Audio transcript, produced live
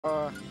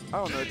I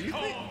don't know. Do you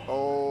think?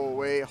 Oh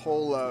wait,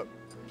 hold up.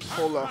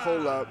 Hold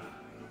up.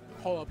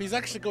 He's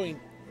actually going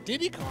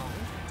Diddy Kong.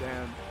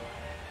 Damn.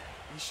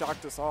 He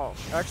shocked us all.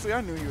 Actually,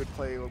 I knew he would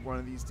play with one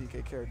of these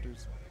DK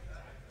characters.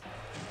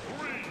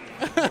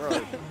 Bro,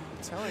 I'm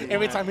telling you,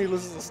 Every man. time he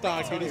loses a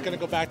stock, dude, he's gonna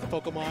go back to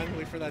Pokemon,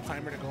 wait for that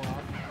timer to go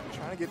off. I'm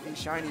trying to get these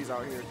shinies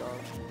out here, dog.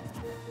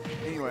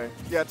 Anyway,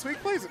 yeah, Tweek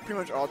plays pretty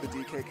much all the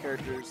DK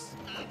characters,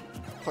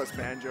 plus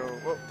Banjo.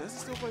 Well, does he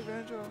still play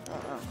Banjo? I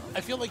don't know.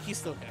 I feel like he's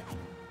still good.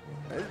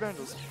 Yeah, his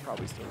Banjo's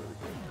probably still really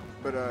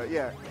good. But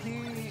yeah,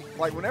 he,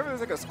 like, whenever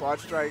there's like a Squad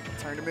Strike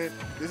tournament,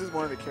 this is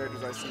one of the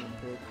characters I see him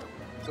pick.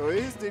 So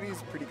his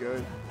Diddy's pretty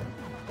good.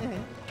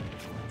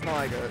 It's not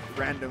like a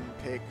random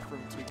pick from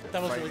Tweek.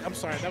 That was really, I'm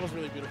sorry, that was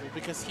really beautiful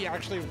because he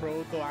actually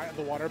rode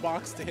the water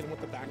box to hit him with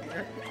the back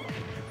air.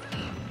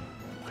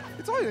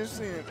 It's always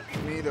interesting to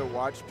me to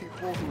watch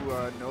people who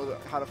know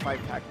how to fight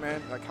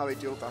Pacman, like how they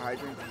deal with the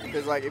hydrant.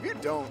 Because like if you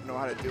don't know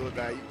how to deal with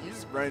that, you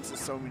just run into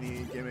so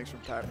many gimmicks from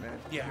Pacman.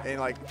 Yeah. And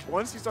like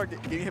once you start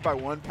getting hit by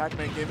one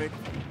Pacman gimmick,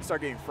 you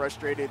start getting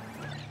frustrated,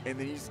 and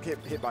then you just get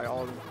hit by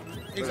all of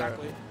them.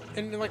 Exactly.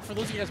 And like for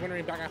those of you guys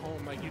wondering back at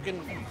home, like you can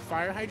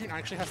fire hydrant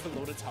actually has to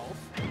load its health.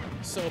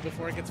 So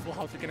before it gets full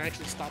health, you can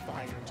actually stop the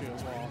hydrant too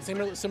as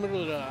well.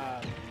 Similar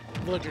to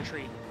villager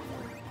tree.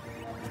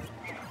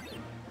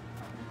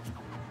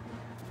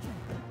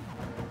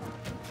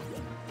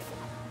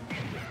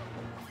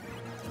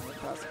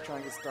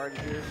 Trying to get started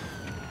here.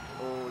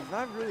 Oh, he's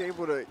not really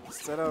able to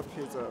set up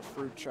his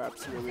fruit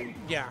traps really.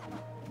 Yeah.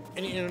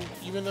 And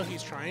even though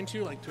he's trying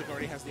to, like Tweek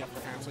already has the upper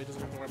hand, so he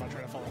doesn't have to worry about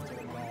trying to fall into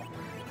him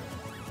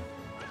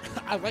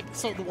at all.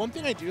 So the one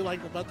thing I do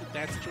like about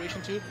that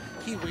situation too,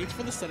 he waits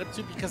for the setup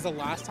too, because the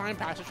last time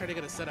Pastor tried to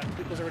get a setup,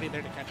 Tweek was already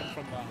there to catch him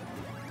from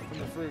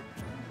the fruit.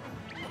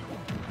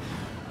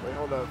 Wait,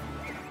 hold up.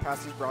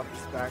 Pastor's brought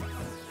this back.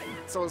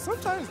 So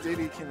sometimes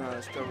Diddy can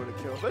struggle to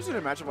kill, especially in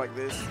a matchup like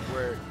this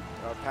where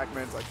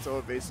Pacman's like so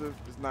evasive.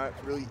 It's not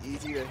really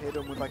easy to hit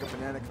him with like a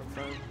banana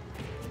confirm.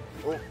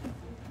 Oh,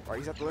 alright,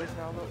 he's at the ledge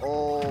now though.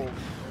 Oh,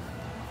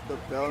 the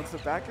bell into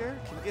the back air.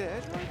 Can he get an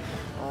edge right?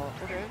 Oh,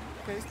 okay,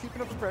 he's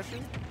keeping up the pressure.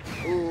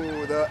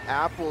 Ooh, the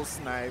apple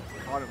snipe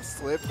caught him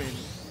slipping.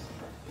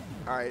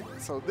 Alright,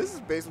 so this is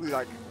basically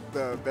like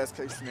the best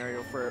case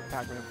scenario for a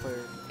Pacman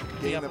player.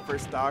 Getting the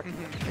first stock,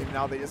 and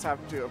now they just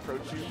have to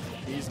approach you.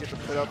 You just get to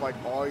put up like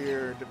all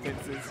your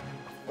defenses.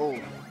 Oh,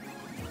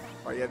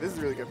 yeah, this is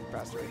really good for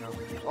Pastor right now.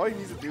 All he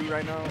needs to do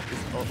right now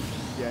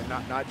is,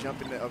 not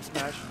jump into up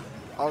smash.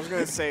 I was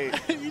gonna say.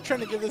 You're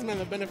trying to give this man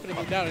the benefit of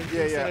the doubt.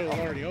 Yeah. It was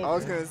already over. I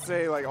was gonna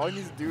say like all he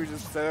needs to do is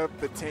just set up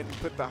the tent and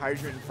put the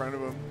hydrant in front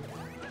of him,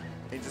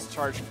 and just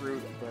charge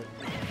fruit. But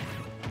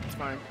it's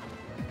fine.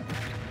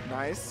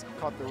 Nice.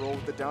 Caught the roll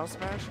with the down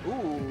smash.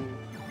 Ooh.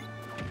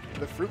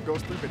 The fruit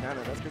goes through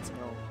banana. That's good to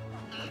know.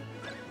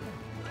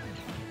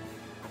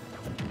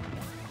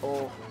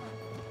 Oh.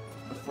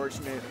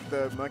 Unfortunate.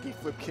 The monkey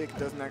flip kick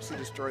doesn't actually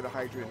destroy the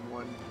hydrant in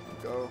one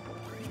go.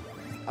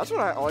 That's what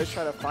I always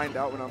try to find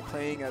out when I'm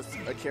playing as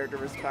a character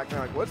versus Pacman.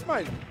 Like, what's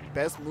my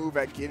best move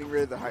at getting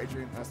rid of the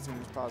hydrant as soon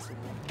as possible?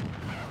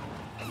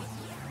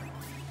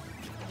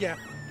 Yeah.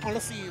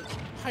 Honestly,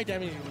 high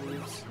damage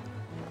moves.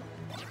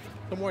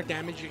 The more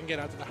damage you can get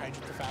out to the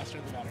hydrant, the faster,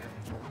 the better.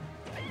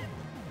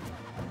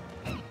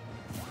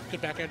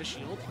 Good back air to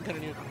shield. You kind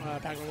of knew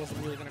Pacman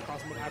wasn't really going to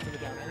cross him after the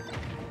down air.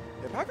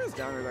 Yeah, Pacman's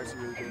down air is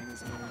actually really good in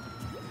this game.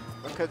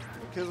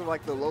 Because of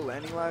like the low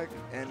landing lag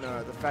and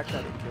the fact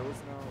that it kills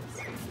now, it's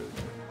really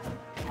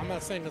good. I'm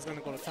not saying it's going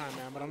to go to time,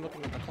 man, but I'm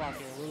looking at the clock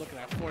here. We're looking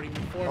at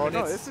 44 minutes. Oh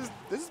no, this is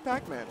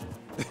Pacman.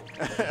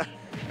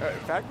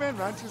 Pacman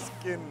matches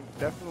can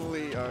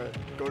definitely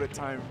go to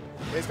time,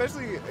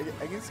 especially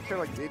against a character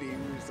like Diddy,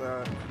 who's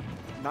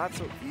not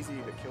so easy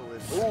to kill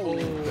with.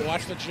 Oh,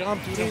 watch the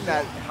jump, dude. Seeing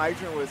that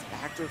hydrant was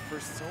active for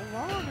so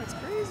long, that's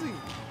crazy.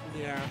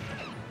 Yeah.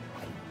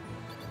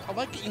 I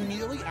like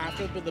immediately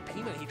after the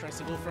peanut, he tries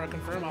to go for a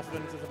confirm off of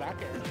it into the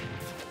back air.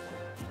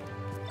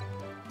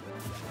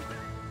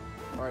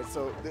 All right,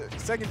 so the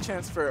second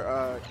chance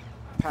for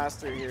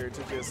Pastor here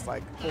to just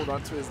like hold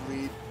on to his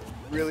lead,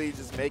 really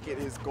just make it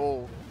his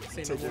goal.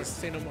 Say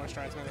no more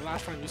strikes, man. The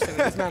last time you said it,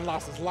 this man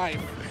lost his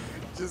life.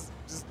 Just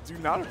do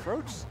not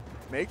approach.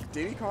 Make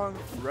Diddy Kong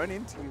run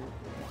into you.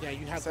 Yeah,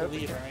 you have the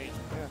lead, right?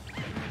 Yeah.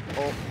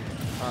 Oh,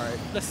 all right.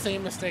 The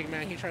same mistake,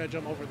 man. He tried to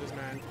jump over this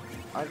man.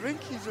 I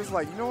think he's just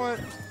like, you know what?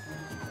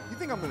 You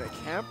think I'm gonna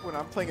camp when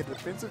I'm playing a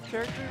defensive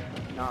character?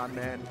 Nah,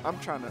 man. I'm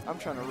trying to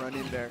run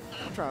in there.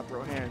 I'm trying to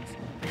throw hands.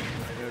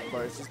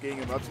 But it's just getting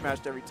him up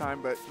smashed every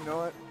time. But you know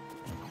what?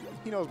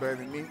 He knows better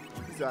than me.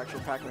 He's the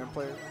actual Pacman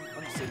player.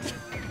 I'm just sitting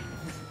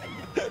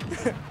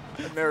here.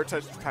 I've never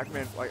touched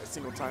Pacman like a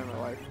single time in my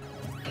life.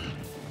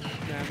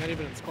 Yeah, not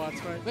even in squad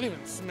strike. Not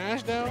even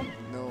smash down.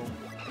 No,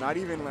 not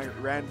even like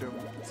random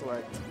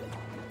select.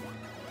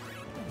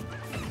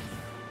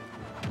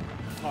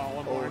 Oh,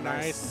 one more.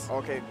 Nice.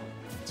 Okay,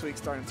 Tweek's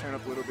starting to turn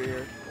up a little bit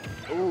here.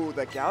 Ooh,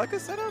 the Gallica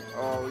setup?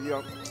 Oh, yo.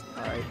 All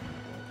right.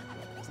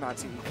 It's not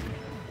TV.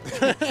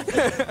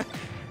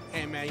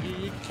 Hey man,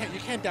 you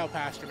can't doubt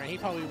Pastor, man. He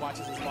probably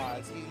watches his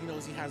VODs. He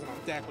knows he has it on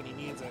deck when he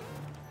needs it.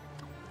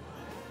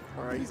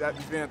 All right, he's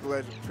been at the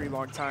ledge a pretty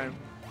long time.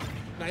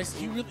 Nice.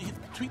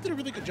 Tweek did a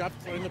really good job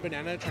throwing the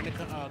banana, trying to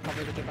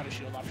cover the jump out of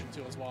shield option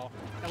too as well.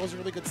 That was a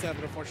really good set,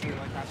 but unfortunately,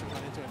 like Pastor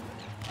ran into it.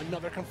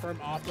 Another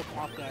confirm off the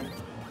pop gun.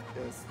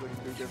 Yeah, it's looking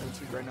pretty different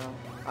too right now.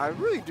 I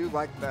really do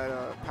like that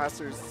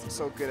Pastor's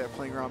so good at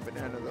playing around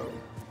banana though.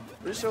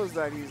 This shows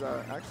that he's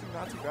actually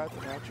not too bad at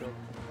the matchup.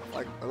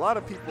 Like a lot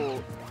of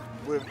people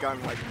would have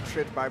gotten like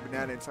tripped by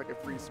banana. It's like a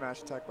free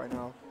smash attack by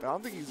now. But I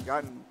don't think he's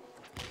gotten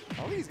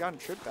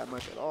tripped that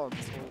much at all in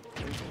this whole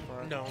game so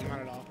far. No, not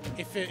at all.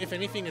 If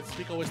anything, it's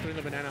Tweek always throwing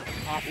the banana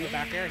off the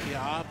back air.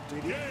 Yeah.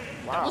 Diddy?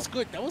 Wow. That was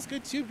good. That was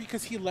good too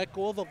because he let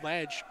go of the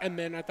ledge, and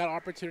then at that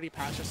opportunity,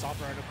 Pastor saw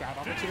for a grab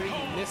opportunity,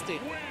 he missed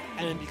it,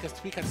 and then because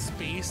Tweek had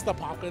spaced the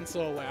pop gun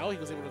so well, he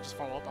was able to just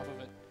follow up off of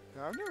it.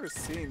 Yeah, I've never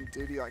seen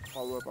Diddy like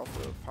follow up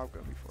off the pop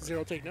gun before.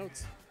 Zero, take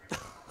notes.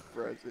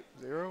 Bro, is it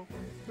Zero?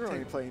 You're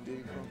only playing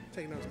Diddy.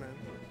 Take notes,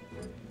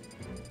 man.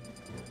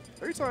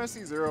 Every time I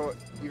see Zero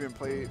even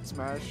play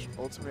Smash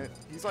Ultimate,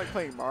 he's like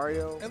playing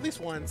Mario. At least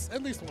once.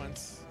 At least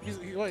once. He's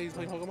playing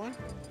Pokemon?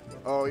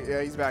 Oh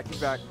yeah, he's back. He's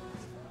back.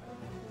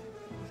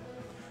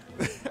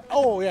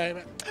 Oh yeah,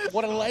 man.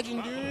 What a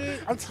legend,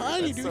 dude! I'm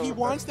telling you, dude. So he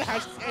wants to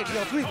hash his edge.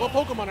 Yo, Tweek, what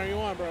Pokemon are you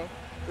on, bro?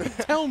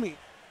 Tell me.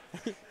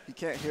 He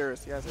can't hear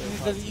us.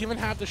 Does he even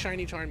have the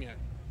shiny charm yet?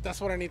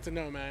 That's what I need to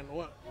know, man.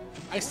 What?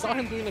 I saw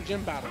him doing a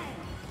gym battle,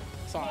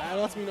 so that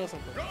lets me know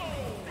something.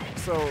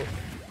 So,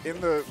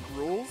 in the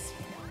rules,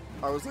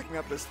 I was looking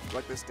at this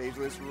like the stage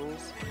list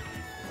rules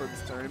for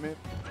this tournament.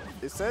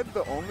 It said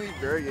the only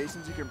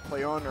variations you can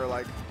play on are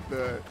like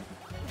the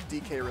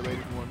DK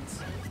related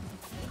ones.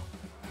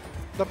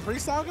 The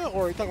pre-saga,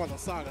 or are you talking about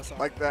the saga?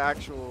 Like the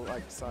actual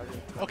like saga.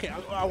 Okay,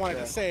 I wanted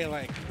to say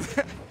like.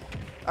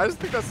 I just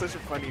think that's such a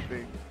funny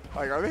thing.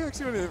 Like, are they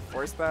actually going to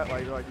enforce that?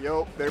 Like,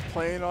 yo, they're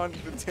playing on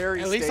the Terry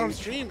stage. At least on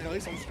stream, man. I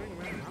don't know.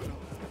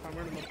 If I'm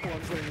running the pool,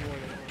 I'm playing more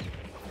than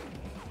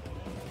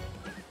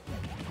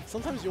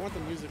sometimes you want the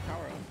music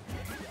power up.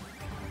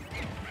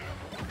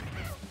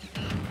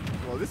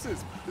 Well, this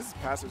is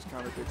Pastor's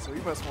counter pick, so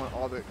he must want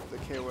all the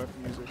KOF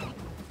music.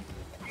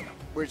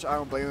 Which I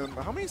don't blame him.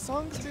 But how many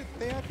songs did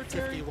they have for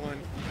Terry? 51.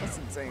 That's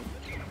insane.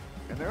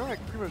 And they're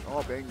like pretty much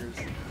all bangers.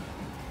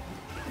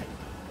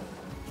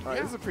 Alright,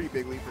 This is a pretty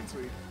big leap for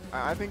Tweek.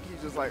 I think he's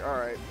just like,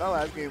 alright, that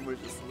last game was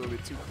just a little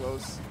bit too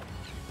close.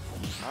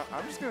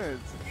 I'm just going to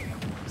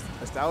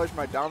establish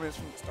my dominance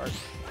from the start.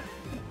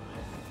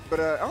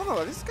 But I don't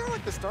know, this is kind of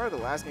like the start of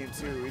the last game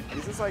too.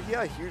 It's just like,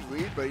 yeah, a huge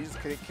lead, but he just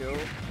couldn't kill, and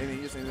then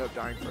he just ended up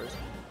dying first.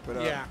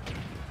 But yeah.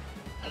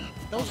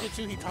 That was good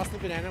too. He tossed the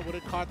banana, would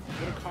have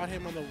caught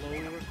him on the low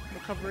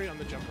recovery, on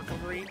the jump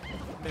recovery.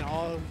 And then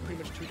all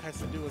pretty much Tweek has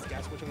to do was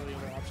guess which one of the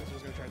other options he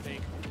was going to try to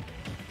take.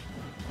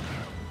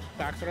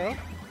 Back throw.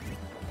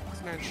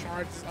 This man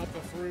shards up the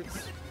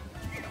fruits.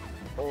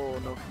 Oh,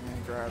 no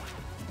command grab.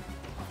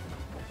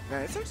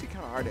 Man, it's actually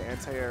kind of hard to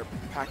anti-air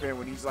Pacman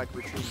when he's like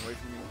retreating away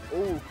from you.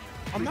 Oh,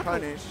 I'm not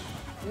punish.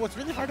 What's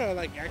really hard to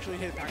like actually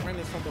hit Pacman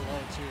is from below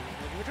too.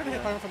 Like, if you're trying to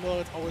hit Pacman from below,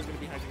 it's always going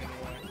to be hydrant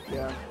anyway.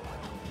 Yeah.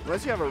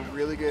 Unless you have a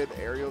really good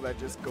aerial that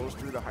just goes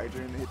through the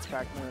hydrant and hits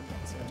Pacman.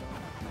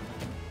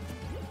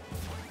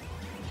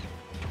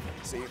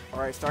 See, all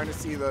right, starting to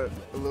see a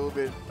little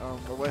bit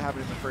of what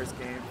happened in the first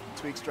game.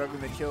 Tweek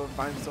struggling to kill and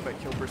finds himself at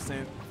kill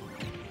percent.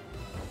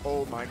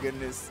 Oh my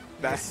goodness,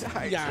 that's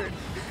hydrant.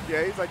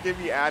 Yeah, he's like, get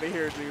me out of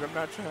here, dude. I'm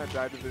not trying to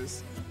die to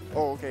this.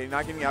 Oh, okay,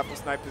 not getting apple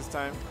snipe this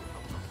time.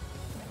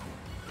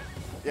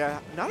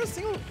 Yeah, not a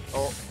single.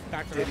 Oh,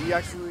 did he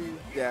actually?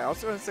 Yeah, I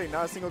was going to say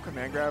not a single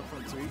command grab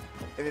from Tweek.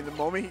 And then the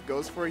moment he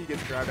goes for it, he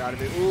gets grabbed out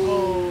of it.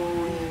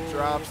 Ooh, he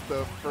drops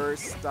the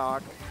first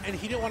stock. And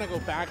he didn't want to go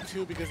back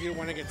too because he didn't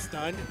want to get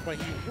stunned, but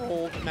he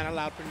rolled and that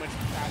allowed pretty much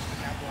Pass to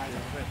capitalize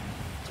on it.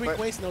 Tweek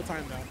wastes no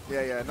time though.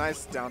 Yeah,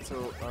 nice down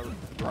tilt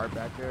guard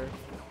back there.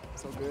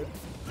 So good.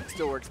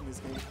 Still works in this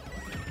game.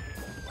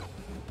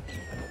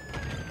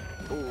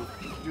 Oh,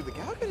 dude, the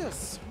Galaga does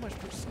so much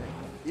percent.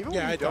 Even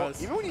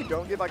when you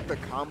don't get like the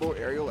combo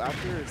aerial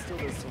after, it still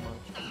does so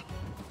much.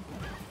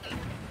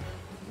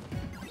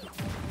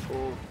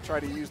 Oh, try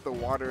to use the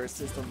water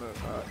assist on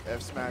the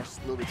F smash.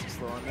 A little bit too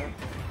slow on that.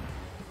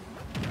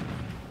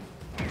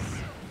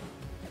 Nice.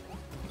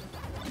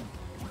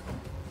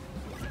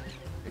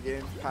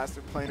 Again,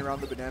 Pastor playing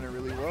around the banana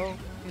really well.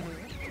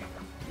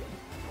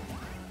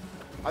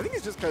 I think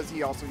it's just because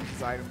he also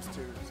uses items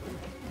too. So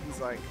he's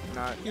like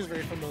not. He's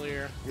very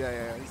familiar.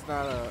 Yeah. He's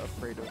not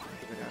afraid of the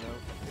banana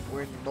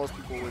when most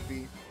people would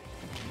be.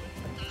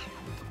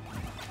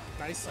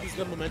 Nice. He's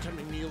got momentum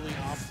immediately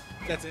off.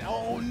 That's it.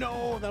 Oh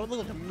no, that would look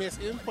like a miss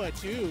input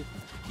too.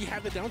 He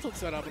had the down tilt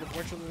set up, but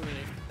unfortunately,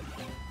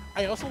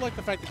 I also like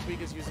the fact that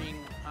Tweek is using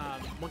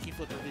monkey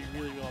flip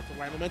really well. The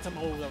right momentum.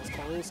 Oh, that was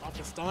close off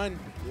the stun.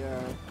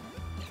 Yeah.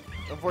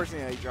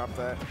 Unfortunately, he dropped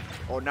that.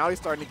 Oh, now he's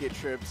starting to get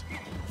tripped.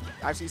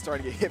 Actually, he's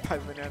starting to get hit by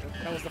the banana.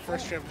 That was the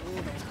first trip.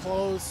 Ooh, that was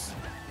close.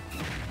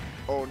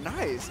 Oh,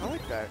 nice. I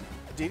like that.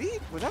 Did he?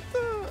 Was that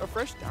a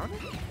fresh downer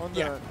on the?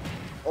 Yeah.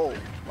 Oh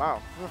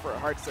wow! He went for a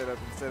hard setup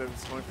instead of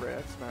just going for an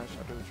F smash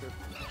after the trip.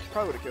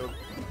 Probably would have killed.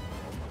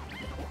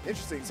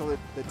 Interesting. So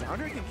the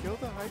downer can kill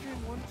the Hydra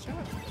in one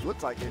shot.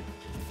 Looks like it.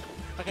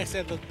 Like I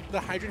said, the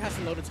Hydrant has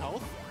to load its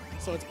health,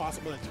 so it's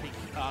possible that Tweek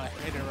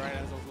hit it right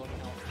as it was loading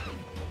health.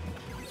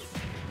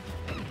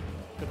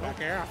 Good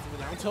back air after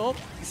the down tilt.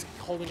 He's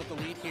holding up the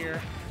lead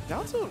here.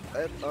 Down tilt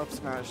up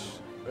smash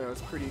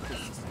is pretty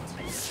consistent,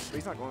 but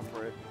he's not going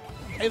for it.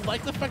 I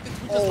like the fact that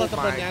Tweek just let the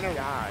banana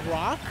God.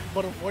 rock,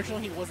 but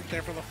unfortunately he wasn't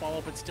there for the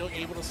follow-up, but still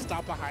able to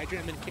stop the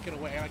Hydrant and then kick it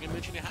away. Like I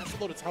mentioned, it has to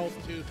load its health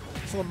too,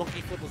 so the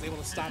monkey flip was able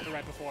to stop it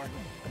right before.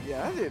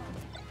 Yeah, that did.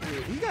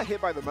 Dude, he got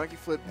hit by the monkey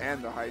flip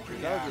and the Hydra.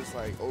 Yeah. That was just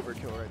like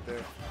overkill right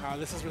there.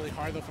 This is really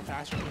hard though for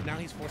Pastor, because now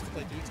he's forced to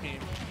play Dude's game.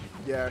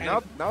 Yeah, And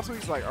now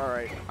Tweek's like, all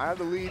right, I have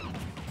the lead.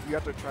 You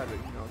have to try to,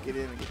 get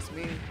in against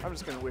me. I'm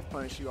just gonna whiff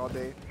punish you all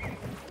day.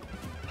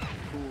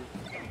 Cool.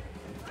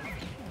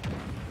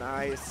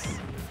 Nice.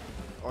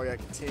 Oh yeah,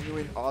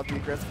 continuing all the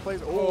aggressive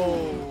plays.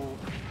 Oh.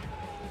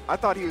 I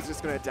thought he was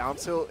just gonna down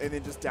tilt and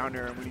then just down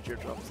air him when he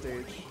dripped off the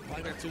stage. I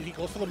like that too. He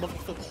goes for the monkey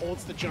flip,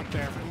 holds the jump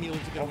there for immediately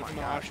to get away from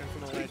the option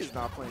from the Tweek ledge. is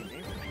not playing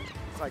game.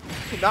 It's like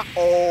not.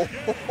 Oh.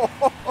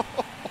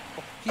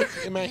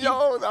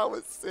 Yo, that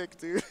was sick,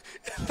 dude.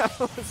 That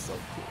was so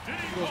cool.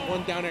 He goes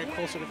one down air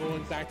closer to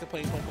going back to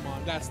playing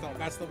Pokemon. That's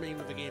the main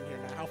of the game here,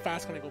 man. How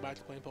fast can I go back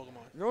to playing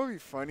Pokemon? You know what would be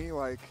funny?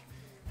 Like,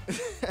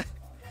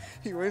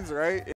 he wins, right?